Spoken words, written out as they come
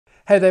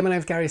Hey there, my name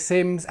is Gary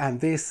Sims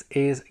and this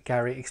is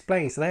Gary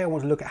Explains. Today I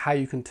want to look at how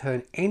you can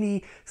turn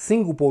any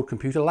single board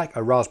computer like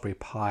a Raspberry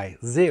Pi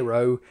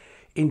Zero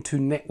into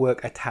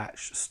network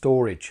attached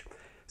storage.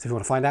 So if you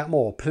want to find out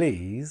more,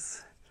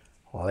 please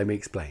let me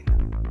explain.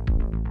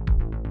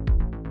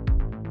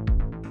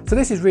 So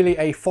this is really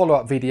a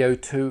follow-up video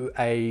to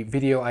a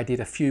video I did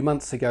a few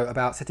months ago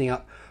about setting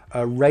up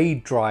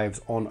RAID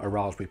drives on a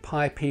Raspberry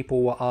Pi.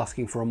 People were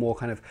asking for a more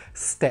kind of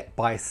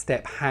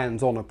step-by-step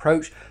hands-on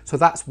approach. So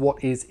that's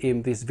what is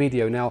in this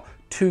video. Now,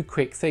 two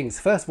quick things.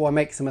 First of all, I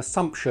make some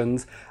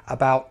assumptions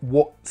about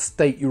what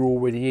state you're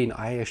already in.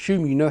 I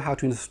assume you know how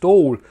to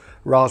install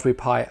Raspberry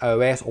Pi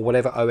OS or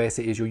whatever OS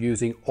it is you're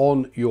using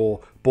on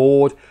your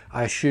board.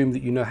 I assume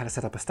that you know how to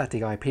set up a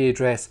static IP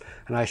address,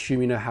 and I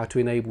assume you know how to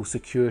enable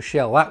secure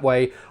shell. That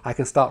way I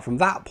can start from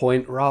that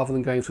point rather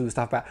than going through the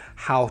stuff about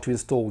how to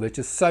install. There's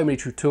just so many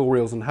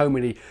tutorials and so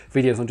many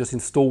videos on just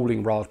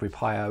installing Raspberry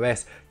Pi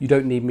OS. You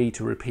don't need me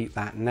to repeat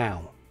that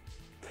now.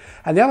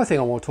 And the other thing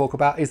I want to talk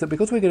about is that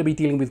because we're going to be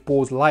dealing with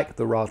boards like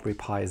the Raspberry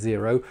Pi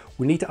Zero,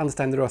 we need to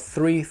understand there are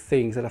three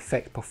things that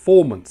affect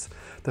performance.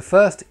 The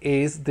first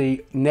is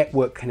the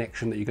network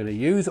connection that you're going to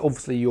use.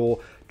 Obviously, you're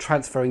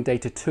transferring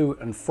data to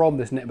and from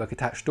this network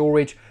attached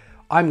storage.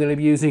 I'm going to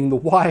be using the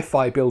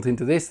Wi-Fi built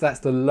into this.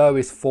 That's the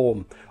lowest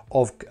form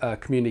of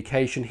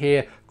communication here.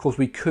 Of course,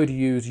 we could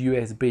use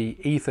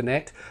USB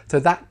Ethernet,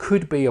 so that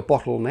could be a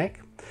bottleneck.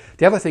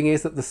 The other thing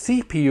is that the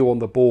CPU on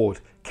the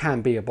board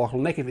can be a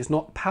bottleneck. If it's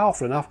not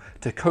powerful enough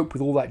to cope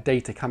with all that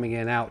data coming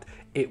in and out,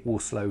 it will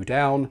slow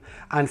down.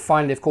 And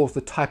finally, of course,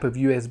 the type of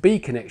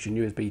USB connection,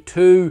 USB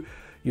 2,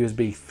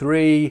 USB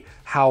 3,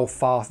 how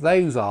fast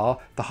those are,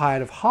 the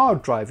kind of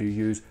hard drive you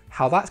use,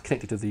 how that's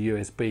connected to the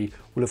USB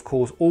will of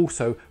course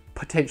also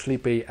potentially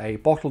be a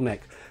bottleneck.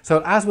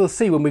 So as we'll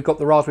see when we've got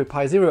the Raspberry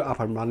Pi Zero up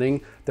and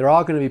running, there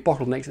are going to be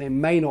bottlenecks and it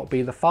may not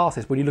be the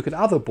fastest. When you look at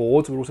other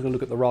boards, we're also going to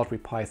look at the Raspberry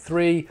Pi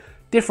 3,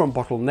 different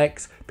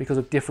bottlenecks because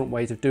of different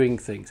ways of doing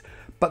things.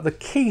 But the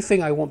key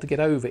thing I want to get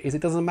over is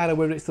it doesn't matter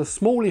whether it's the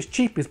smallest,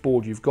 cheapest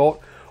board you've got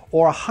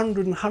or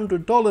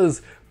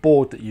 $100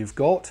 board that you've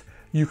got,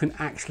 you can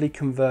actually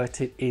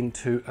convert it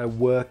into a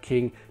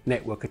working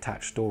network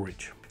attached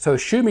storage. So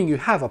assuming you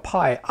have a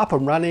Pi up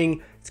and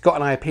running, it's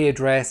got an IP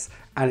address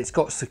and it's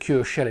got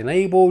secure shell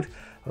enabled,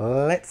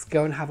 let's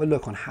go and have a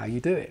look on how you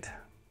do it.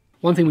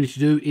 One thing we need to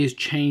do is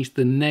change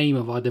the name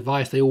of our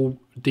device. They all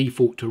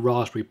default to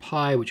Raspberry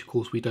Pi, which of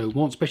course we don't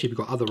want, especially if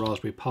you've got other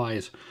Raspberry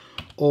Pis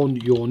on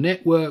your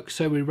network.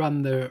 So we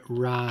run the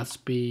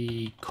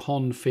Raspberry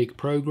config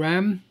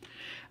program,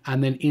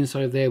 and then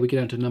inside of there we get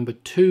down to number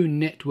 2,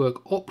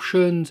 network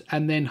options,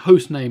 and then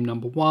hostname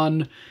number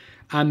 1,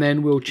 and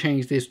then we'll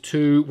change this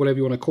to whatever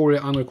you want to call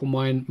it. I'm going to call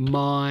mine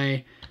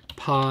My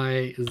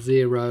Pi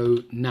Zero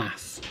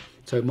NAS.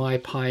 So My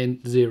Pi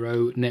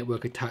Zero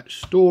network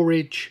attached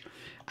storage.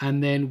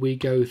 And then we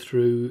go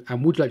through,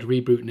 and would you like to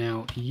reboot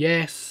now?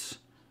 Yes.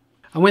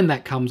 And when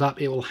that comes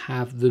up, it will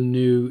have the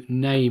new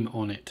name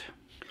on it.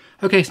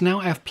 Okay, so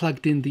now I've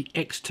plugged in the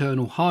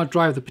external hard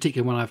drive. The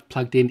particular one I've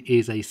plugged in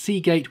is a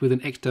Seagate with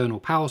an external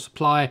power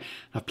supply.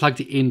 I've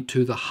plugged it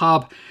into the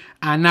hub,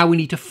 and now we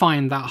need to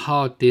find that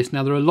hard disk.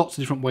 Now there are lots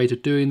of different ways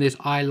of doing this.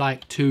 I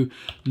like to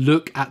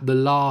look at the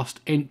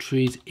last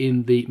entries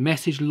in the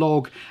message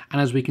log,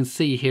 and as we can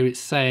see here, it's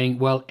saying,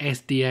 well,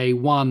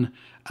 SDA1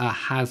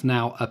 has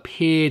now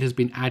appeared, has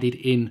been added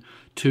in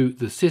to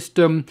the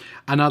system.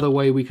 Another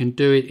way we can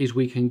do it is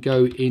we can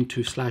go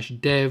into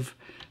 /dev/disks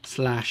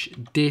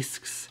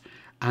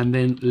and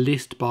then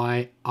list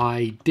by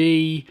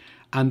ID,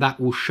 and that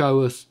will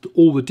show us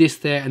all the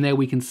disks there, and there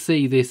we can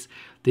see this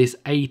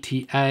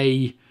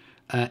ATA,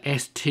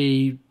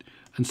 ST,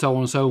 and so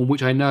on and so on,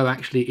 which I know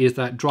actually is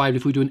that drive.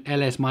 If we do an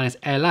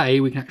ls-la,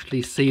 we can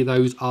actually see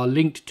those are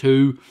linked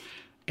to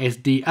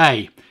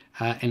SDA.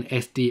 And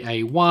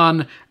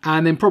SDA1,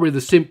 and then probably the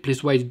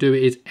simplest way to do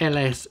it is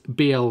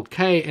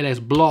LSBLK,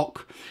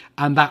 LSBlock,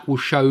 and that will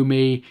show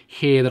me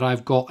here that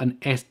I've got an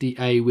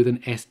SDA with an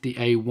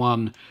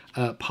SDA1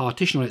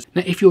 partition on it.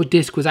 Now, if your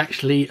disk was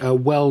actually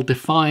well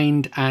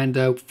defined and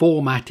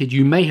formatted,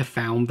 you may have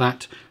found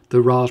that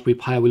the Raspberry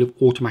Pi will have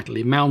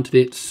automatically mounted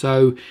it,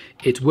 so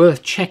it's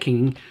worth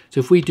checking. So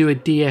if we do a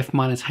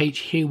df-h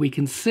here, we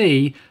can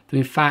see that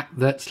in fact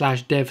that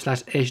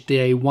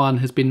 /dev/sda1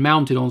 has been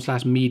mounted on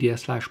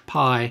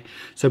 /media/pi.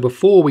 So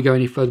before we go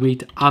any further, we need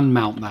to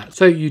unmount that.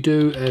 So you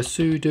do a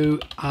sudo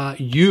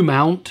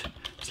umount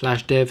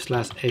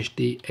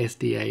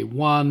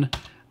 /dev/sda1,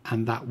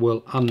 and that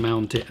will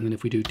unmount it. And then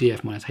if we do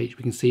df-h,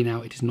 we can see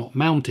now it is not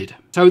mounted.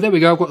 So there we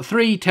go. I've got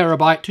 3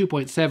 terabyte,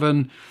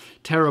 2.7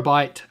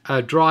 terabyte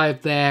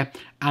drive there,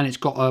 and it's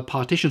got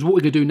partitions. What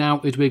we're going to do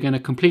now is we're going to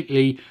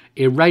completely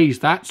erase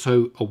that.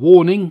 So a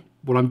warning,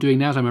 what I'm doing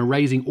now is I'm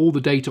erasing all the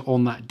data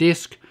on that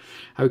disk.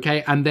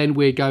 Okay, and then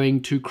we're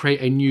going to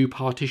create a new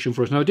partition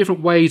for us. Now,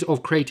 different ways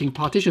of creating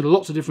partitions,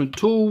 lots of different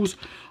tools.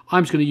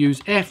 I'm just going to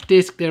use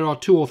fdisk. There are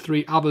 2 or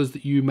 3 others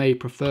that you may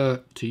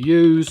prefer to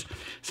use.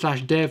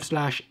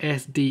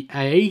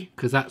 /dev/SDA,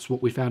 because that's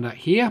what we found out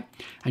here.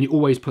 And you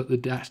always put the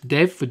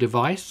dev for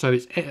device. So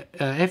it's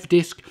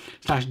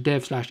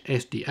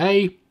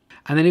fdisk/dev/SDA.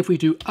 And then if we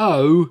do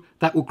O,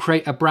 that will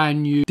create a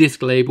brand new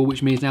disk label,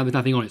 which means now there's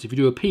nothing on it. So if you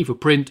do a P for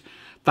print,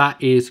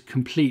 that is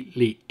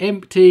completely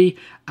empty.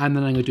 And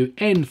then I'm going to do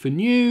N for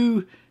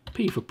new,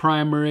 P for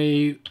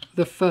primary,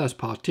 the first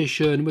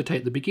partition. We'll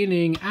take the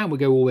beginning and we'll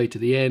go all the way to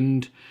the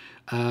end.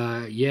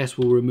 Yes,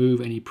 we'll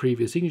remove any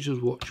previous signatures,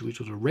 which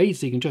was a RAID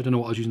signature. I don't know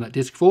what I was using that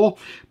disk for,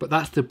 but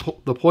that's the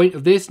point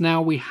of this.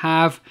 Now we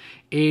have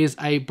is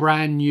a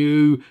brand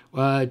new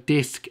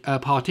disk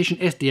partition,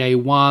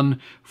 SDA1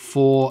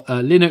 for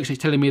Linux. It's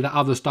telling me that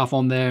other stuff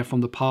on there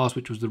from the past,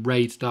 which was the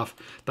RAID stuff,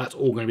 that's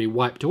all going to be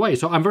wiped away.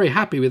 So I'm very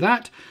happy with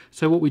that.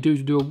 So what we do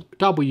is do a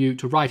W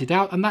to write it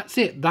out, and that's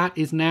it. That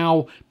is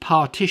now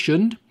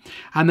partitioned.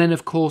 And then,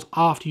 of course,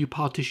 after you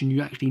partition,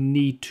 you actually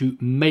need to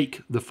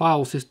make the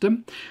file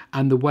system.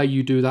 And the way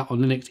you do that on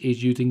Linux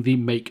is using the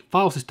make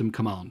file system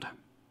command.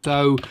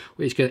 So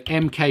we're just going to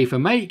MK for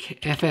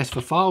make, FS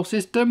for file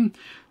system.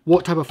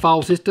 What type of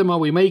file system are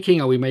we making?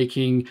 Are we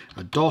making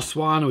a DOS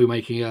one? Are we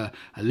making a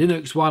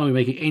Linux one? Are we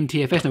making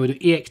NTFS? No, we do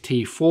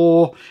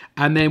ext4,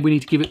 and then we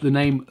need to give it the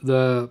name,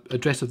 the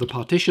address of the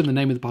partition, the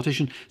name of the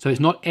partition. So it's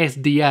not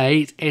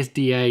SDA, it's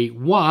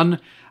SDA1,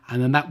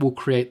 and then that will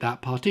create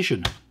that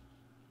partition.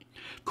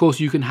 Of course,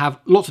 you can have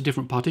lots of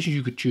different partitions.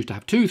 You could choose to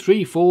have 2,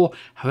 3, 4,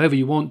 however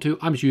you want to.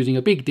 I'm just using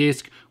a big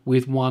disk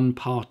with 1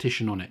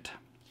 partition on it.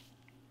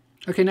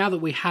 Okay, now that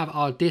we have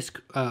our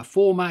disk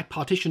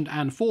partitioned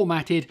and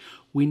formatted,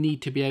 we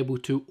need to be able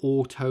to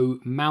auto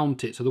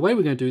mount it. So the way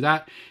we're going to do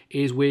that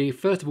is we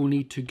first of all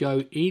need to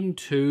go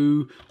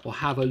into or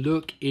have a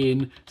look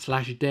in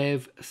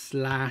 /dev/disk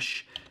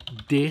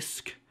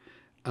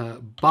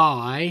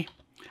by,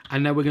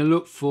 and then we're going to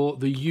look for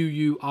the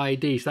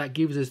UUID. So that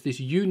gives us this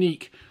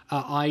unique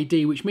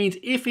ID, which means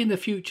if in the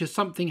future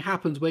something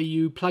happens where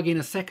you plug in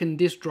a second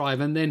disk drive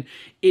and then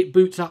it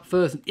boots up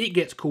first and it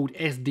gets called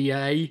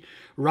SDA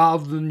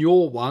rather than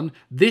your one,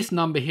 this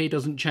number here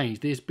doesn't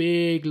change. This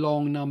big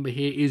long number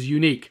here is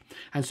unique.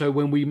 And so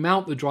when we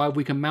mount the drive,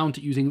 we can mount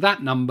it using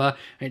that number.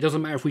 And it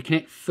doesn't matter if we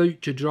connect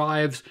future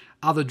drives,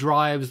 other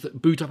drives that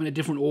boot up in a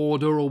different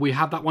order, or we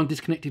have that one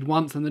disconnected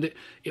once and then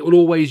it will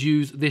always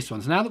use this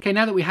one. So now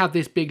that we have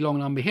this big long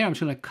number here, I'm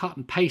just going to cut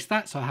and paste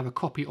that so I have a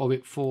copy of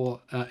it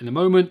for in a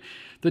moment.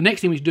 The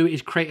next thing we should do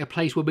is create a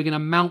place where we're going to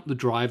mount the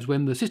drives.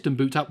 When the system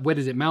boots up, where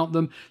does it mount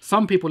them?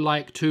 Some people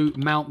like to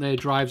mount their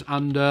drives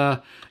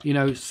under, you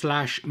know,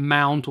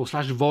 /mount or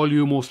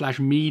 /volume or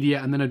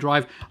 /media and then a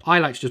drive. I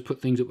like to just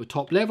put things at the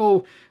top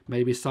level.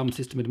 Maybe some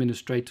system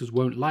administrators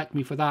won't like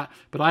me for that,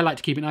 but I like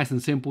to keep it nice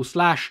and simple.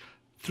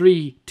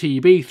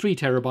 /3TB, 3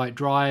 terabyte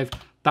drive.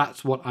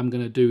 That's what I'm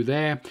going to do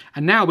there.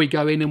 And now we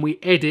go in and we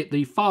edit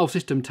the file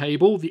system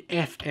table, the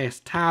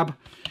FS tab,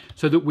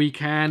 so that we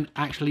can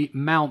actually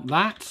mount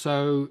that.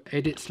 So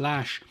edit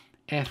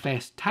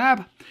 /FS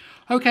tab.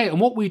 Okay,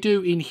 and what we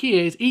do in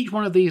here is each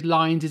one of these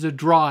lines is a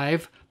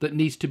drive that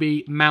needs to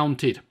be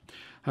mounted.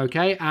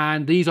 Okay,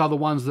 and these are the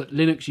ones that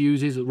Linux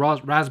uses,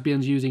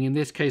 Raspbian's using in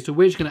this case. So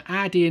we're just going to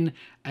add in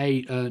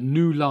a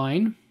new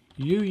line.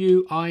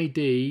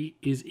 UUID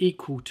is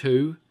equal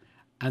to,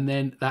 and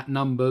then that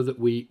number that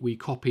we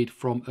copied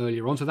from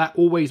earlier on. So that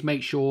always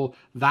makes sure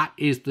that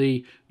is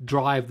the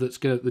drive that's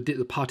going to,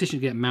 the partition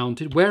get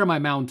mounted. Where am I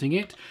mounting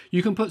it?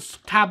 You can put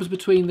tabs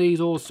between these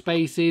or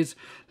spaces.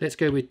 Let's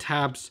go with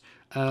tabs.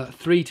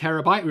 3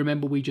 terabyte.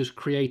 Remember, we just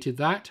created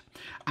that,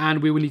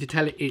 and we will need to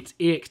tell it it's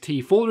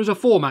ext4. There is a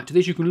format to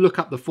this. You can look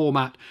up the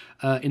format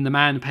in the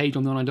man page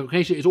on the online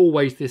documentation. It's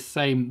always this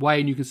same way,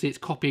 and you can see it's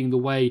copying the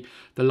way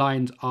the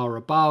lines are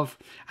above.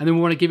 And then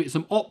we want to give it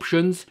some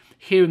options.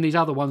 Here in these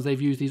other ones,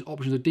 they've used these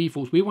options of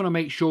defaults. We want to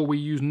make sure we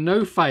use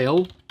no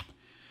fail.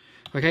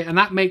 Okay, and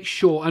that makes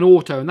sure, and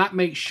auto, and that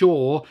makes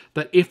sure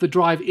that if the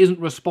drive isn't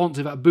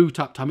responsive at boot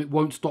up time, it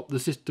won't stop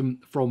the system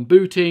from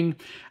booting.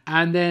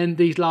 And then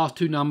these last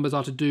 2 numbers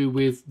are to do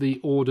with the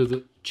order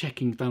that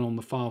checking's done on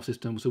the file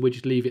system. So we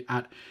just leave it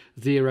at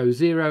 0,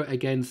 0.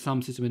 Again,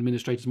 some system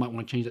administrators might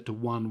want to change that to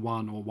 1,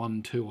 1 or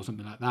 1, 2 or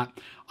something like that.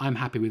 I'm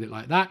happy with it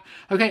like that.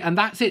 Okay, and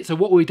that's it. So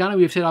what we've done,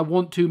 we've said I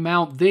want to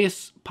mount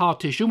this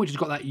partition, which has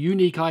got that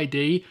unique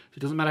ID. So it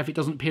doesn't matter if it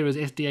doesn't appear as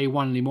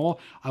SDA1 anymore.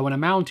 I want to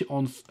mount it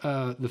on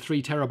the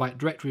 3 terabyte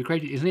directory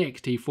created as an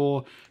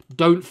ext4.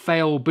 Don't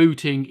fail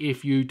booting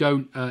if you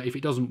don't, if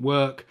it doesn't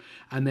work.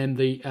 And then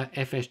the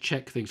FS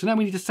check thing. So now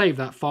we need to save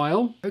that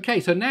file. Okay,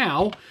 so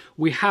now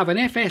we have an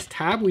FS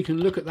tab. We can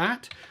look at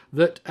that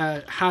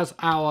has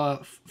our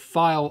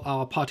file,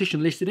 our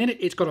partition listed in it.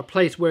 It's got a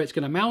place where it's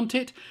going to mount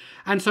it.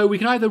 And so we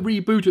can either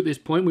reboot at this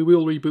point, we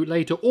will reboot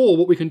later, or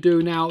what we can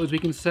do now is we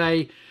can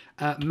say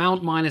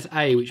mount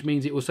 -A, which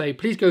means it will say,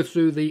 please go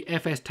through the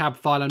FS tab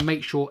file and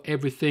make sure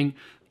everything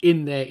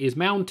in there is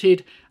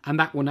mounted, and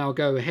that will now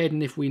go ahead.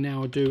 And if we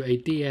now do a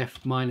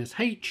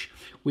df-h,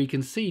 we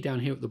can see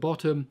down here at the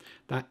bottom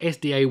that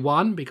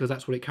SDA1, because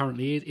that's what it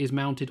currently is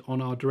mounted on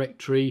our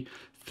directory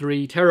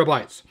 3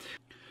 terabytes.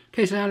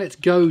 Okay, so now let's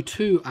go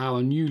to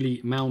our newly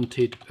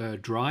mounted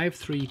drive,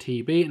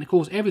 3TB, and of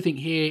course everything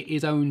here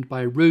is owned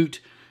by root,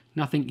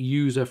 nothing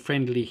user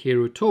friendly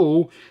here at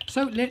all.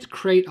 So let's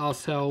create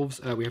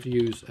ourselves, we have to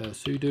use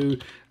sudo,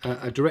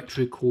 a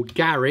directory called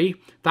Gary.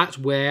 That's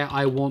where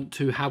I want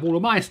to have all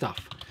of my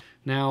stuff.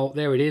 Now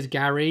there it is,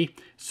 Gary.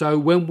 So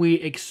when we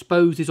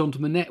expose this onto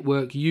the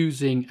network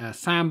using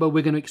Samba,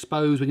 we're going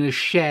to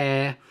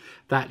share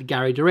that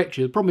Gary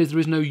directory. The problem is there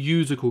is no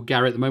user called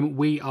Gary at the moment.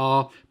 We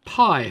are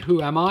Pi.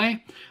 Who am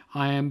I?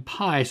 I am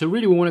Pi. So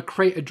really we want to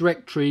create a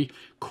directory,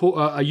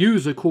 a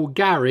user called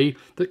Gary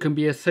that can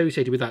be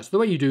associated with that. So the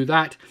way you do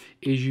that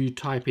is you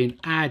type in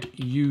add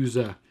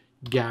user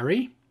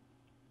Gary.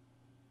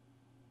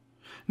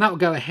 And that will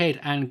go ahead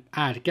and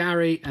add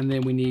Gary, and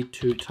then we need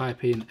to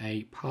type in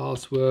a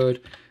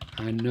password.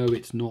 And no,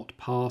 it's not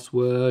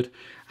password.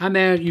 And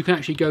then you can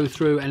actually go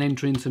through and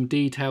enter in some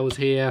details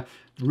here.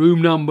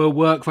 Room number,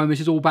 work phone.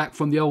 This is all back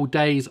from the old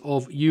days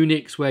of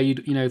Unix, where you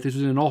know, if this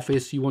was in an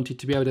office, you wanted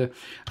to be able to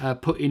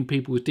put in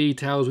people's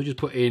details. We just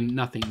put in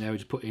nothing there. We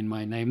just put in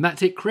my name.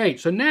 That's it. Create.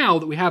 So now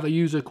that we have a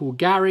user called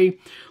Gary,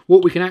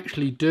 what we can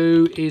actually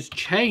do is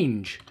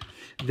change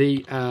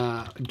the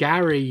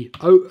Gary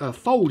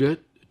folder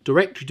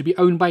directory to be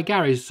owned by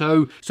Gary.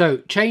 So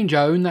change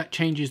own, that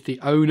changes the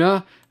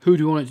owner. Who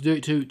do we want it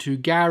to do it to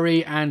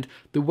Gary, and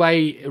the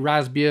way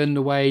Raspbian,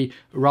 the way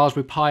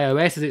Raspberry Pi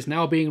OS as it's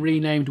now being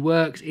renamed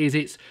works is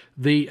it's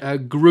the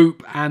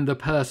group and the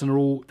person are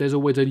all, there's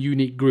always a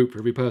unique group for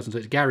every person. So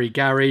it's Gary,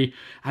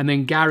 and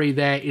then Gary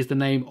there is the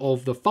name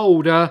of the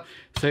folder.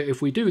 So if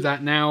we do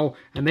that now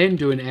and then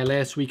do an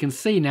ls, we can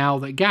see now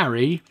that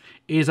Gary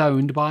is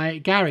owned by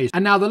Gary.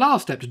 And now the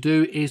last step to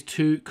do is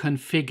to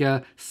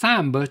configure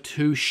Samba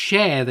to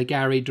share the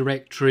Gary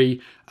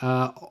directory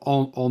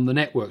on the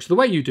network. So the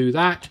way you do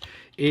that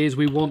is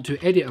we want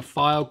to edit a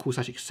file called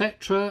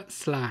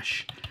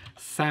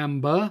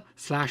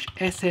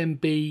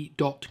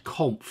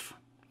 /etc/samba/smb.conf.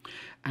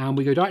 And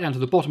we go right down to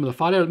the bottom of the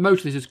file.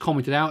 Most of this is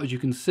commented out, as you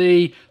can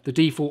see. The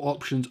default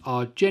options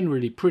are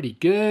generally pretty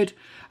good.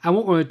 And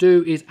what we're going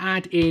to do is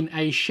add in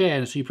a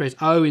share. So you press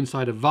O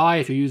inside of Vi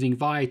if you're using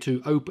Vi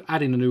to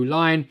add in a new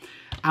line.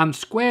 And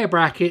square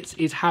brackets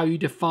is how you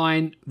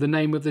define the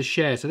name of the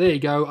share. So there you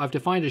go. I've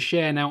defined a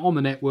share now on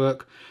the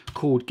network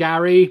called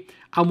Gary.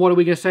 And what are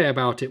we going to say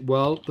about it?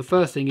 Well, the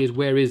first thing is,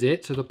 where is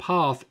it? So the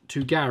path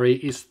to Gary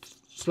is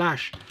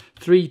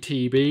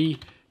 /3TB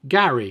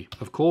Gary.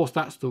 Of course,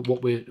 that's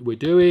what we're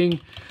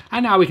doing.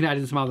 And now we can add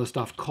in some other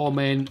stuff.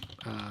 Comment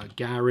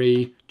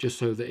Gary, just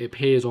so that it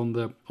appears on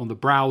the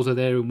browser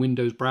there in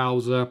Windows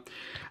browser.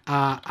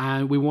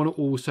 And we want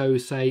to also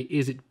say,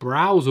 is it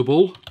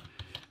browsable?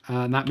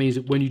 And that means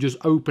that when you just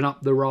open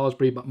up the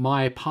Raspberry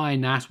Pi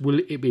NAS,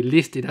 will it be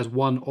listed as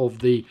one of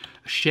the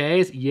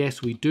shares?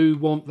 Yes, we do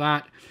want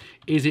that.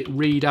 Is it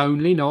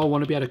read-only? No, I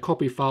want to be able to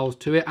copy files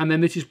to it. And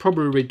then this is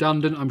probably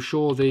redundant. I'm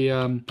sure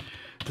the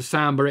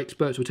Samba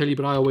experts will tell you,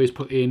 but I always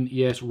put in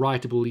yes,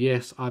 writable,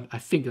 yes. I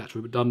think that's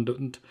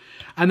redundant.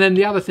 And then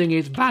the other thing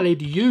is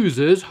valid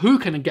users. Who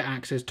can get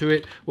access to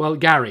it? Well,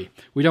 Gary.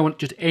 We don't want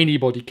just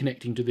anybody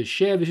connecting to this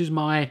share. This is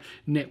my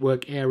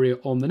network area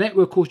on the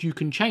network. Of course, you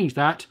can change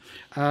that.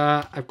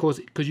 Of course,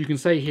 because you can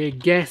say here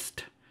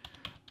guest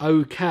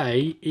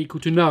OK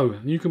equal to no.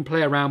 And you can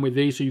play around with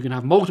these, so you can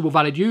have multiple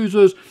valid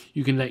users.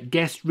 You can let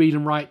guests read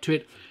and write to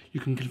it.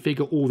 You can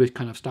configure all this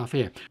kind of stuff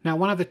here. Now,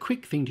 one other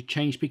quick thing to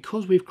change,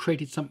 because we've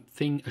created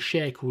something, a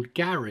share called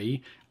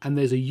Gary, and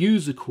there's a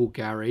user called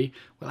Gary,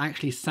 well,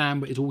 actually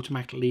Samba is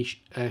automatically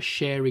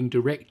sharing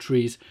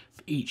directories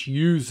for each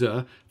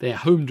user, their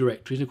home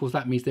directories. And of course,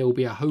 that means there will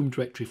be a home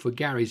directory for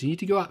Gary. So you need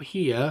to go up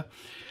here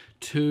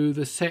to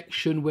the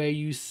section where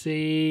you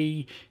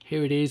see,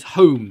 here it is,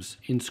 homes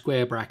in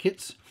square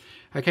brackets.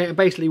 Okay, and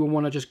basically we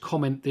want to just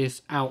comment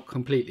this out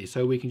completely.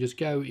 So we can just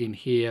go in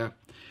here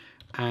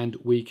and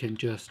we can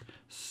just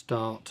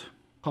start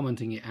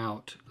commenting it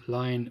out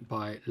line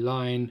by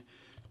line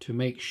to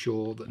make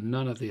sure that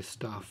none of this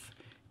stuff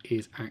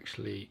is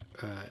actually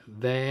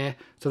there.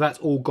 So that's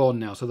all gone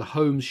now. So the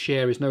homes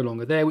share is no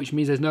longer there, which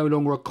means there's no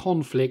longer a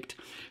conflict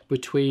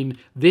between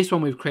this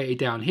one we've created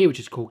down here, which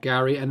is called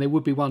Gary, and there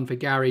would be one for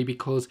Gary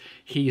because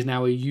he's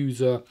now a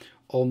user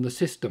on the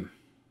system.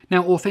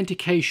 Now,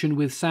 authentication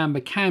with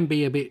Samba can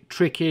be a bit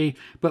tricky,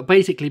 but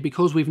basically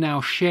because we've now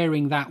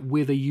sharing that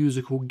with a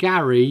user called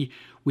Gary,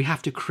 we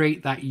have to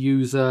create that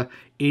user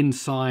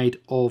inside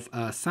of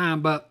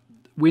Samba.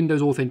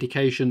 Windows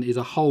authentication is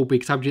a whole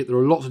big subject. There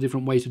are lots of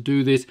different ways to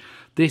do this.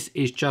 This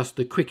is just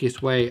the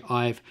quickest way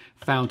I've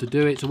found to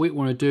do it. So what we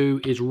want to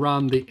do is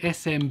run the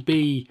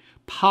SMB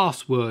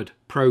password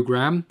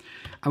program,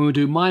 and we'll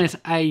do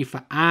 -A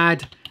for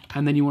add,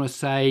 and then you want to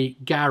say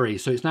Gary.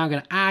 So it's now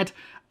going to add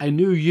a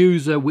new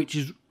user, which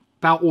is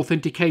about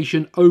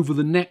authentication over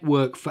the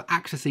network for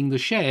accessing the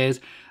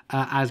shares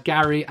as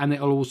Gary, and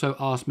it'll also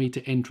ask me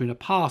to enter in a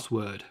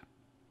password.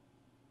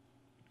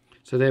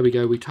 So there we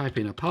go, we type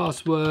in a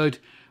password.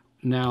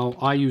 Now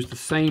I use the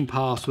same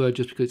password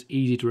just because it's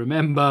easy to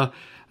remember.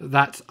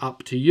 That's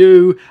up to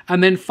you.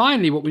 And then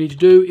finally what we need to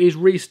do is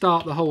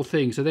restart the whole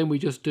thing. So then we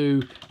just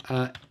do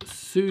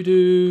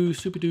sudo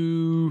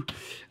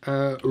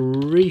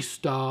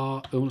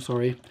restart,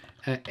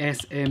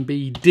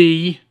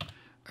 SMBD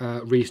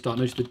restart.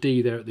 Notice the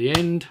D there at the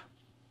end.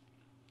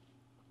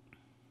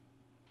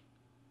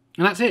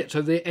 And that's it.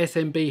 So the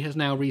SMB has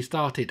now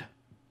restarted.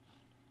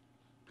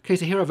 Okay,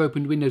 so here I've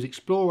opened Windows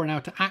Explorer. Now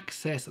to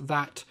access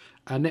that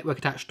network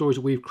attached storage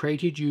that we've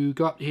created, you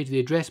go up here to the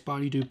address bar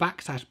and you do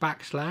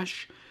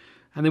 //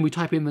 and then we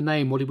type in the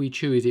name. What did we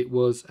choose? It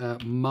was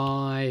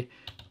my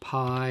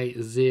Pi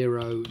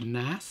 0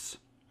 NAS.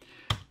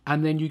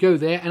 And then you go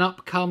there and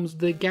up comes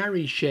the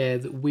Gary share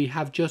that we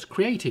have just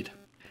created.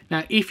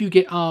 Now, if you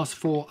get asked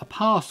for a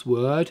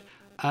password,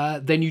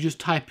 then you just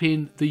type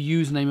in the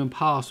username and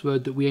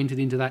password that we entered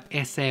into that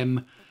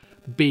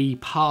SMB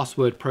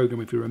password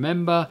program, if you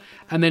remember.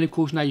 And then of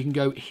course now you can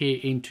go here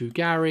into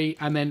Gary,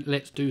 and then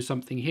let's do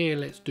something here.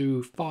 Let's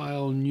do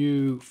file,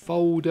 new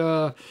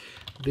folder.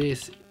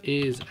 This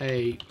is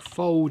a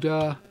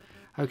folder.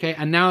 Okay,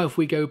 and now if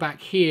we go back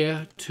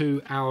here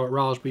to our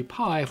Raspberry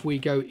Pi, if we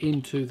go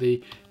into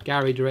the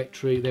Gary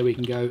directory, there we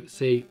can go,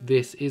 see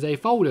this is a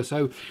folder.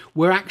 So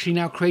we're actually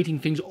now creating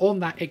things on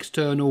that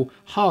external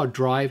hard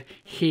drive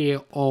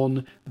here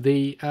on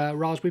the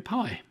Raspberry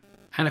Pi.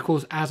 And of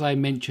course, as I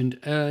mentioned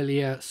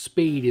earlier,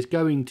 speed is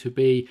going to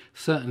be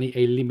certainly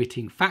a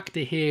limiting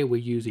factor here.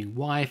 We're using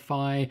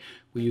Wi-Fi,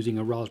 we're using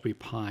a Raspberry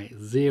Pi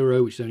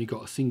 0, which has only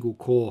got a single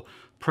core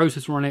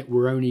processor on it.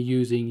 We're only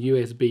using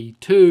USB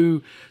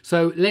 2.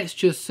 So let's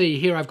just see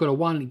here. I've got a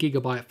 1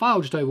 GB file,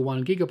 just over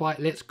 1 GB.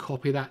 Let's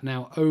copy that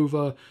now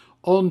over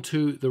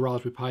onto the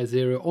Raspberry Pi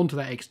 0, onto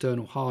that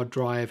external hard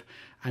drive,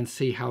 and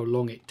see how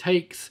long it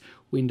takes.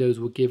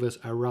 Windows will give us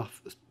a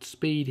rough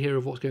speed here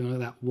of what's going on at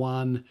that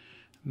 1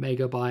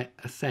 megabyte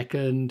a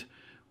second,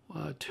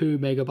 2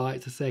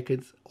 megabytes a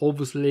second.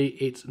 Obviously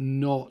it's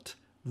not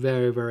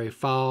very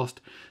fast,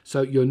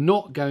 so you're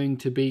not going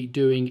to be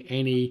doing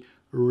any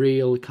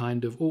real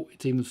kind of, oh,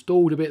 it's even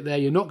stalled a bit there,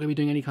 you're not going to be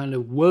doing any kind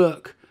of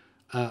work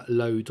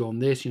loads on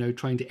this, you know,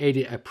 trying to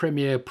edit a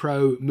Premiere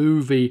Pro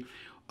movie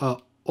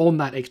on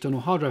that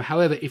external hard drive.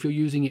 However, if you're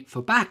using it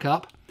for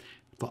backup,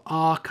 for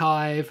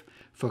archive,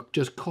 for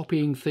just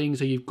copying things,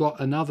 so you've got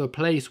another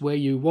place where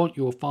you want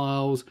your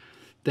files,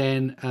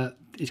 then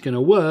it's going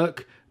to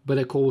work, but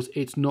of course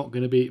it's not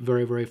going to be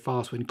very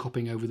fast when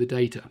copying over the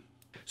data.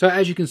 So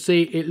as you can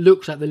see, it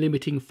looks like the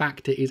limiting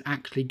factor is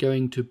actually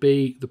going to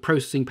be the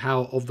processing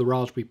power of the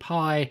Raspberry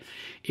Pi.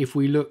 If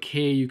we look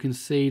here, you can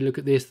see, look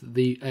at this,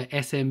 the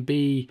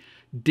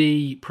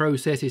SMBD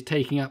process is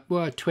taking up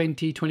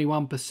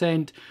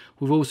 21%.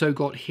 We've also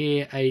got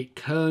here a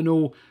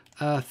kernel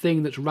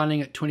thing that's running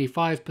at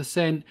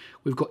 25%.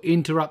 We've got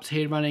interrupts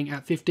here running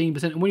at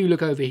 15%. And when you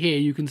look over here,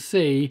 you can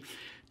see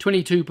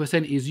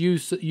 22% is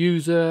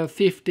user,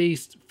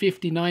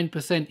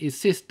 59% is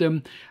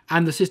system,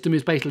 and the system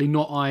is basically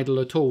not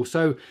idle at all.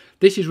 So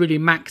this is really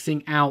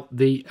maxing out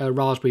the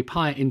Raspberry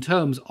Pi in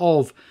terms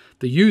of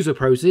the user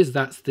process.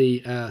 That's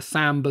the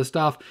Samba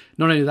stuff.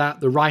 Not only that,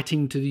 the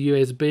writing to the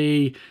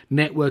USB,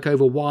 network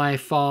over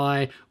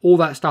Wi-Fi, all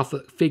that stuff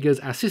that figures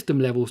as system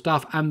level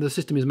stuff, and the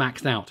system is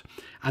maxed out.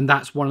 And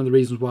that's one of the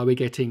reasons why we're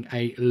getting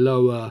a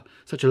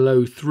such a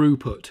low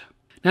throughput.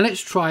 Now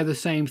let's try the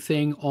same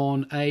thing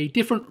on a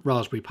different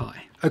Raspberry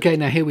Pi. Okay,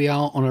 now here we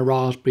are on a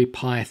Raspberry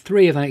Pi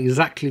 3. I've done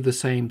exactly the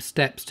same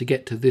steps to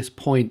get to this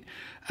point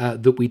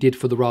that we did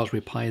for the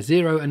Raspberry Pi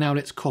 0. And now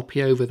let's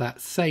copy over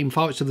that same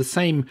file. So the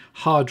same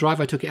hard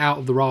drive, I took it out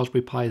of the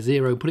Raspberry Pi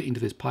 0, put it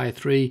into this Pi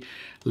 3.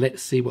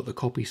 Let's see what the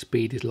copy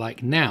speed is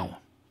like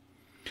now.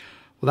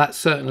 Well, that's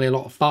certainly a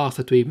lot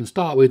faster to even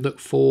start with. Look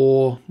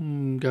for,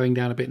 going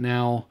down a bit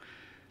now,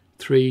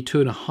 3,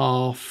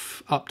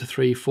 2.5, up to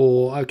 3,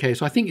 4. Okay,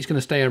 so I think it's going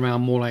to stay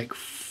around more like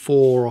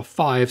 4 or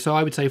 5. So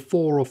I would say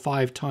 4 or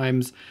 5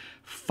 times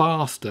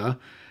faster.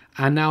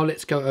 And now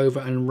let's go over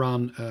and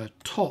run a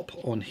top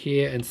on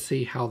here and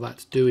see how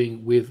that's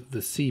doing with the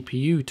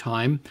CPU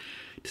time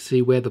to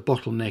see where the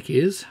bottleneck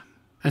is.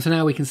 And so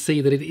now we can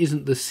see that it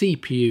isn't the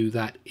CPU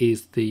that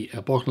is the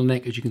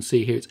bottleneck. As you can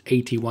see here, it's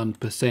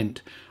 81%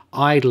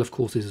 idle. Of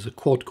course, this is a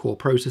quad-core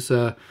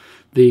processor.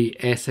 The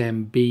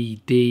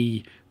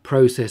SMBD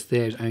process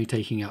there is only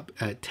taking up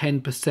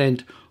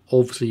 10%.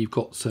 Obviously, you've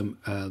got some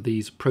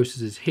these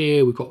processes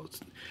here. We've got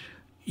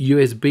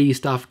USB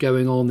stuff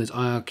going on. There's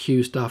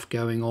IRQ stuff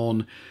going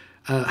on.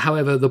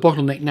 However, the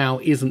bottleneck now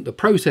isn't the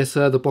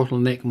processor. The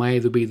bottleneck may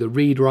either be the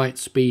read-write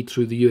speed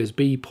through the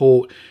USB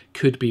port,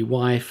 could be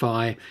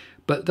Wi-Fi.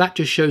 But that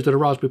just shows that a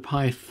Raspberry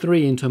Pi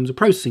 3 in terms of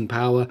processing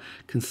power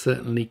can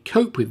certainly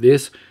cope with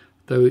this,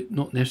 though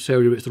not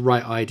necessarily it's the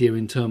right idea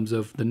in terms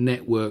of the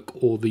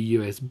network or the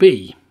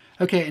USB.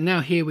 Okay, and now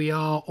here we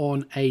are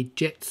on a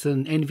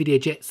NVIDIA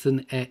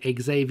Jetson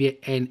Xavier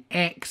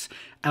NX,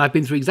 and I've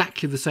been through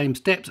exactly the same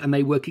steps, and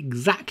they work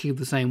exactly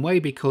the same way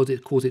because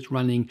of course it's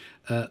running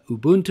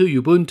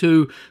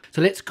Ubuntu.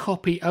 So let's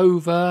copy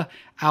over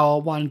our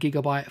 1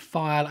 GB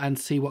file and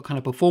see what kind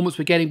of performance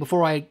we're getting.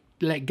 Before I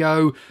let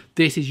go,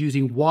 this is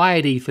using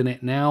wired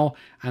Ethernet now,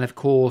 and of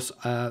course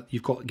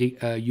you've got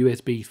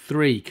USB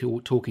 3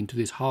 talking to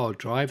this hard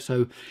drive.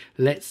 So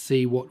let's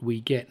see what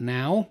we get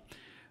now.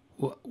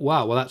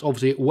 Wow, well that's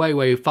obviously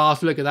way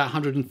faster. Look at that,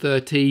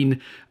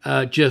 113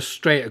 just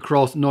straight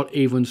across, not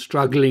even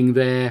struggling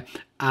there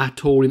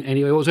at all in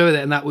any way whatsoever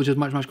there, and that was just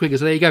much quicker.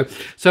 So there you go.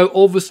 So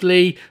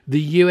obviously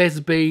the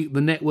USB, the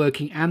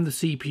networking and the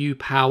CPU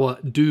power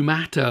do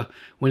matter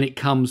when it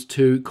comes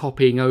to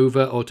copying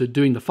over or to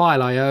doing the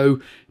file I/O,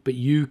 but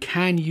you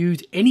can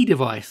use any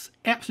device,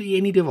 absolutely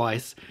any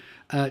device,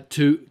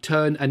 to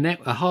turn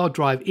a hard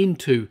drive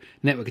into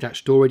network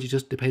attached storage. It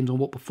just depends on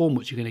what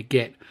performance you're going to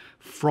get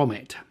from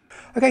it.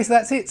 Okay, so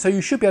that's it. So you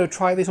should be able to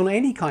try this on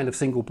any kind of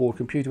single board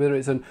computer, whether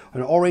it's an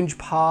Orange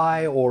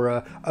Pi or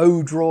a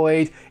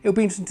ODROID. It'll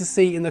be interesting to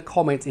see in the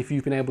comments if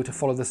you've been able to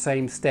follow the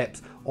same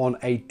steps on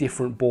a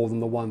different board than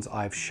the ones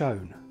I've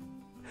shown.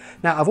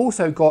 Now, I've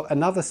also got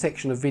another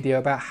section of video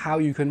about how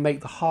you can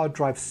make the hard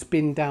drive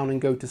spin down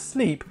and go to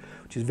sleep,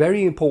 which is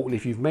very important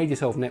if you've made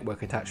yourself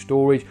network attached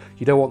storage.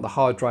 You don't want the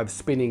hard drive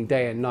spinning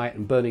day and night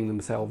and burning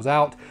themselves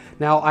out.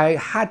 Now, I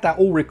had that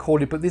all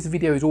recorded, but this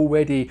video is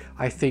already,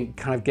 I think,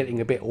 kind of getting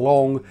a bit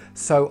long.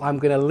 So I'm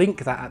going to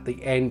link that at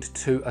the end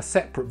to a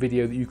separate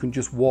video that you can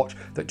just watch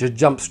that just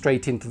jumps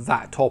straight into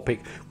that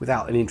topic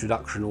without an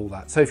introduction and all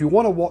that. So if you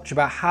want to watch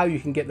about how you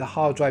can get the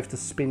hard drives to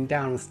spin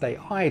down and stay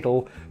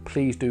idle,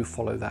 please do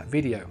follow that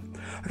video.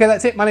 Okay,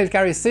 that's it. My name is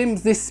Gary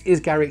Sims. This is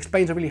Gary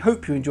Explains. I really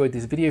hope you enjoyed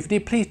this video. If you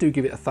did, please do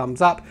give it a thumbs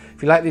up.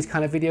 If you like these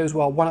kind of videos,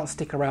 well, why not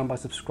stick around by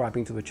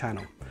subscribing to the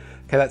channel?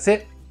 Okay, that's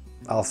it.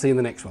 I'll see you in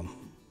the next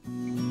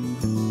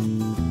one.